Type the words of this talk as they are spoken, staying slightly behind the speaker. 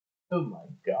Oh my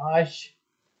gosh.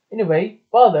 Anyway,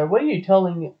 Father, what are you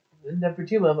telling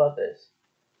Nefertima about this?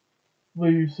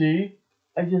 Well, you see,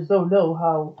 I just don't know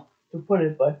how to put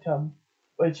it, but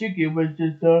Shiki was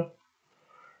just,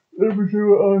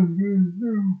 Nefertima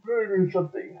or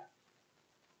something.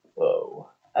 Whoa.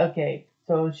 Okay,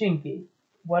 so Shinky,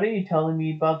 what are you telling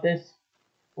me about this?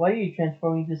 Why are you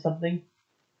transforming into something?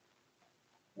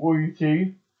 Well, you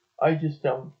see, I just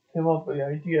came up with the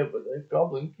idea with the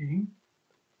Goblin King.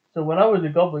 So when I was a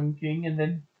Goblin King, and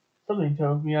then something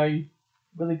tells me I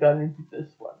really got into this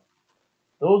one.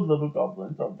 Those little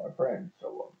goblins are my friends,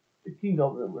 so the King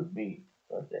Goblin was me.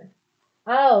 So I say,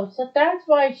 Oh, so that's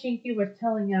why Shinky was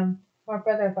telling my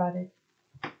brother about it.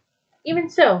 Even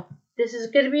so, this is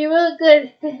gonna be really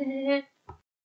good.